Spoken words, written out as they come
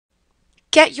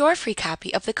Get your free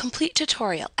copy of the complete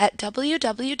tutorial at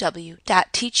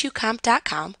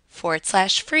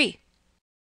www.teachucomp.com/free.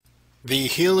 The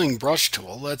Healing Brush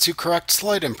tool lets you correct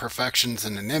slight imperfections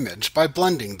in an image by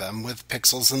blending them with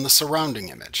pixels in the surrounding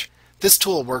image. This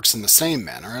tool works in the same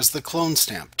manner as the Clone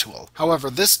Stamp tool. However,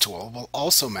 this tool will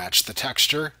also match the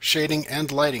texture, shading, and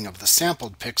lighting of the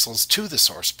sampled pixels to the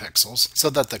source pixels so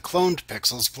that the cloned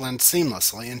pixels blend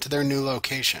seamlessly into their new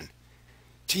location.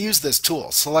 To use this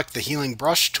tool, select the Healing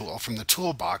Brush tool from the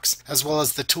toolbox as well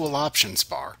as the Tool Options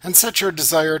bar, and set your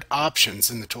desired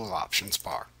options in the Tool Options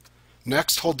bar.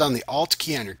 Next, hold down the Alt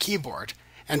key on your keyboard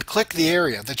and click the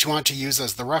area that you want to use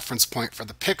as the reference point for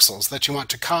the pixels that you want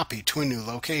to copy to a new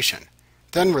location.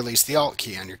 Then release the Alt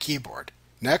key on your keyboard.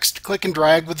 Next, click and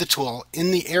drag with the tool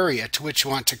in the area to which you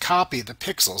want to copy the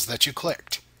pixels that you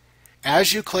clicked.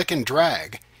 As you click and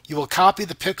drag, you will copy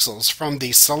the pixels from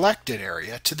the selected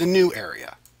area to the new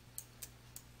area.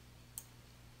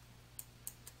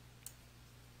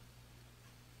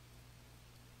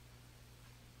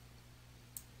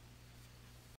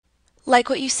 Like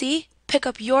what you see? Pick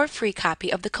up your free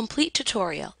copy of the complete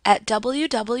tutorial at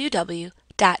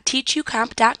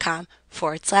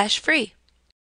www.teachucomp.com/free.